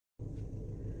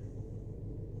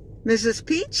Mrs.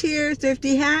 Peach here,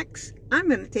 Thrifty Hacks. I'm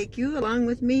going to take you along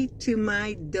with me to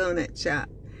my donut shop.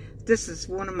 This is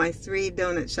one of my 3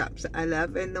 donut shops I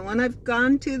love, and the one I've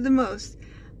gone to the most.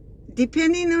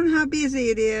 Depending on how busy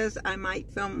it is, I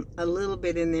might film a little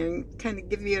bit in there and kind of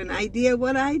give you an idea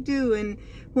what I do and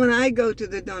when I go to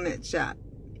the donut shop.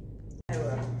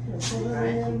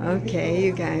 Okay,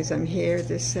 you guys, I'm here.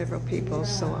 There's several people,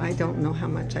 so I don't know how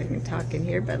much I can talk in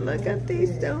here, but look at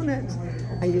these donuts.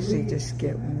 I usually just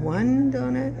get 1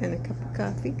 donut and a cup of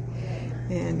coffee,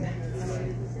 and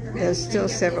there's still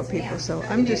several people, so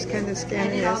I'm just kind of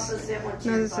scanning this.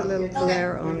 Notice a little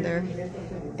glare on there,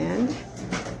 and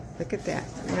look at that.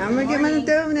 Now I'm going to get my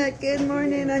donut. Good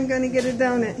morning. I'm going to get a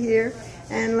donut here,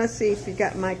 and let's see if you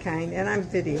got my kind, and I'm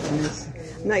videoing this.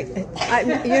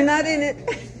 You're not in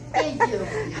it. Thank you.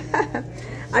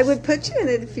 I would put you in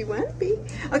it if you want to be.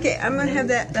 Okay, I'm going to have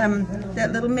that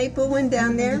that little maple one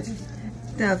down there.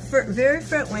 The very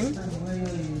front one.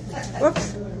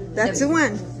 Whoops, that's the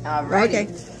one. Okay.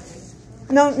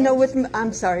 No,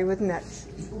 I'm sorry, with nuts.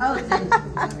 Oh,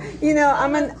 you know,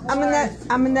 I'm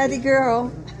a nutty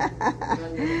girl.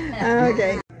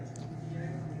 Okay.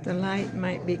 The light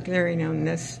might be glaring on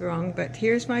this wrong, but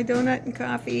here's my donut and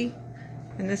coffee,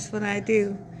 and this is what I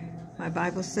do. My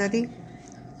Bible study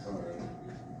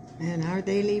and our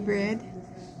daily bread.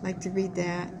 Like to read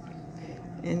that.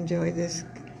 Enjoy this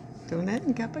donut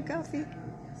and cup of coffee.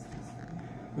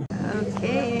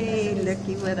 Okay,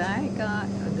 looky what I got.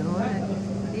 A donut.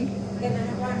 See?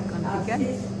 Gonna be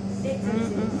good.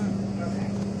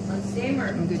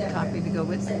 Some good coffee to go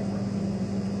with it.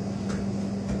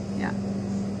 Yeah.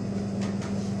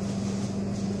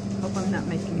 Hope I'm not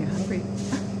making you hungry.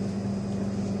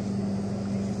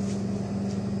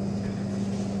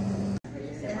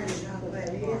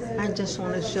 I just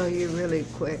want to show you really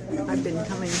quick. I've been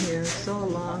coming here so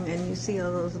long, and you see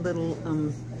all those little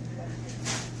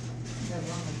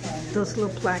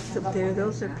plaques up there.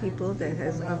 Those are people that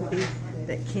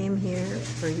that came here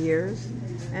for years,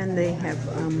 and they have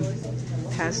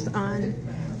passed on.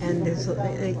 And there's,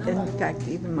 in fact,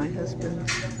 even my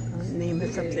husband's name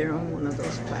is up there on one of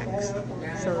those plaques.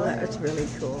 So that's really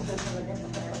cool.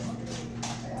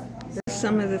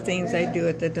 Some of the things I do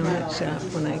at the donut shop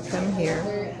when I come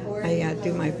here. I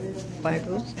do my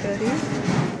Bible study.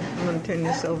 I'm going to turn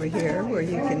this over here where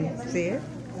you can see it.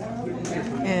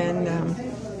 And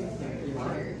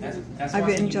I've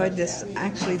enjoyed this.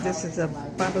 Actually, this is a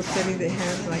Bible study that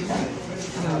has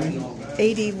like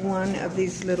 81 of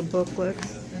these little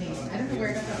booklets.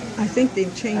 I think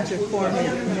they've changed their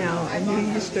format now, and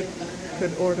you used to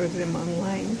could order them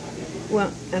online.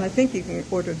 Well, and I think you can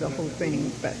order the whole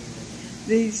thing, but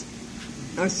these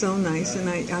are so nice, and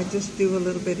I just do a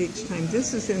little bit each time.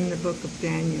 This is in the book of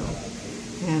Daniel,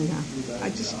 and I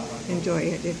just enjoy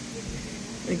it.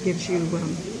 It gives you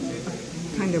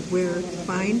kind of where to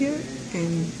find it,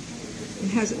 and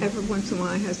it has every once in a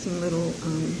while it has some little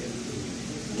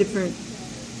different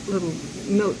little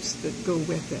notes that go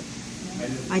with it.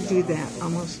 I do that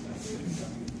almost.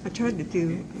 I try to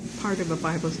do part of a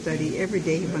Bible study every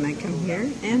day when I come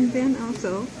here, and then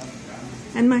also.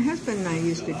 And my husband and I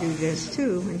used to do this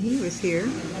too when he was here.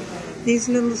 These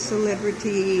little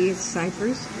celebrity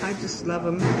ciphers, I just love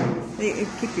them. They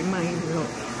keep your mind real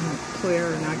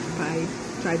clear and occupied.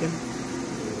 Try to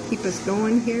keep us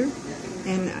going here.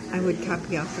 And I would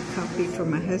copy off a copy for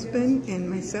my husband and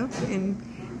myself, and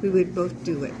we would both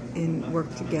do it and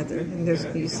work together. And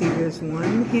you see there's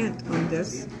one hint on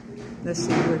this. Let's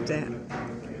see where it's at.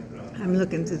 I'm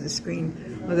looking through the screen.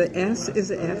 Well, the S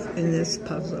is an F in this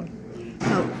puzzle.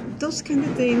 Now, those kind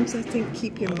of things, I think,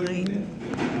 keep your mind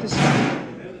just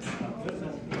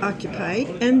occupied.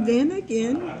 And then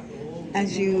again,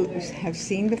 as you have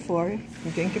seen before,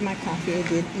 I'm drinking my coffee. I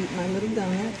did eat my little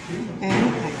donut,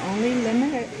 and I only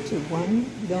limit it to 1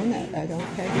 donut. I don't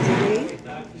have 3.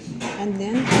 And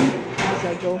then as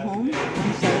I go home,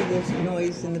 I'm sorry there's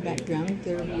noise in the background.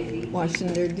 They're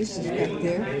washing their dishes back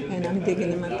there, and I'm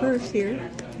digging in my purse here.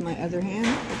 My other hand,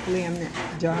 hopefully I'm not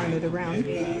jarring it around.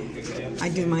 I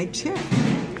do my check.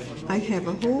 I have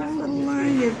a whole little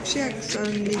line of checks. I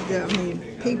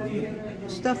need paper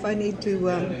stuff I need to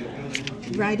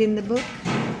write in the book.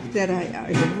 That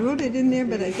I wrote it in there,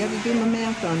 but I got to do my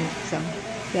math on it. So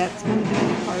that's going to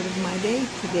be part of my day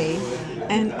today.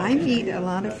 And I meet a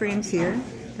lot of friends here.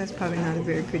 That's probably not a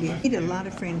very pretty. I meet a lot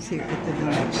of friends here at the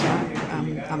donut shop.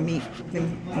 I'll meet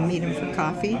them for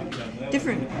coffee.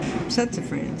 Different sets of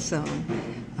friends. So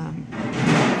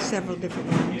several different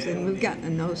ones, and we've gotten to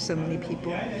know so many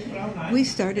people. We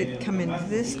started coming to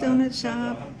this donut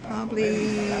shop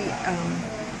probably.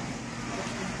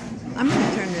 I'm going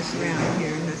to turn this around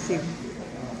here and let's see.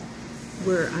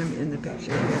 where I'm in the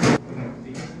picture.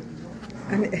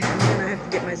 And then I have to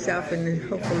get myself, and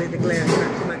hopefully the glare is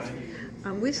not too much.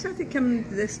 We started coming to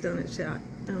this donut shop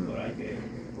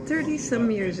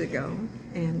 30-some years ago,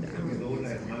 and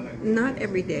not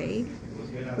every day.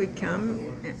 We'd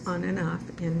come on and off,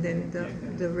 and then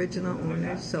the original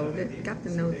owners sold it. Got to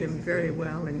know them very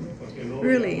well, and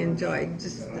really enjoyed.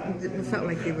 Just felt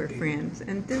like they were friends.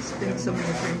 And there's been so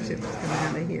many friendships come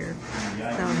out of here.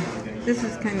 So this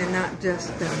is kind of not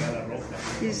just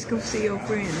you just go see old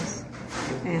friends,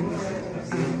 and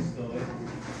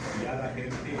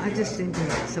I just enjoyed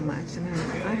it so much. And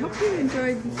I hope you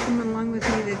enjoyed coming along with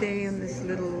me today on this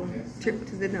little trip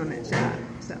to the donut shop.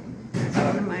 So it's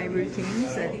one of my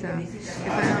routines that if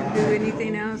I don't do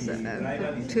anything else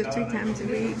 2 or 3 times a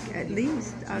week at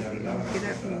least, I'll get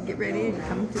up and get ready and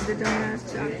come to the donut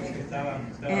shop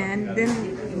and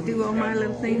then do all my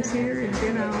little things here, and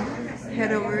then I'll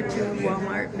head over to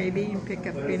Walmart maybe and pick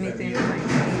up anything I might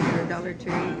need, or Dollar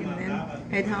Tree, and then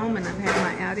head home, and I've had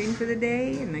my outing for the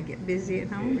day, and I get busy at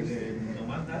home.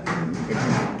 And it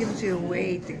just gives you a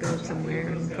way to go somewhere,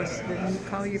 and of course then you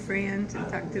call your friends and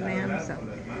talk to them. So,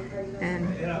 and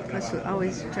of course we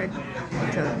always try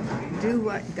to do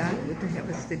what God would have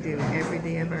us to do every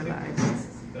day of our lives.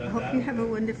 I hope you have a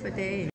wonderful day.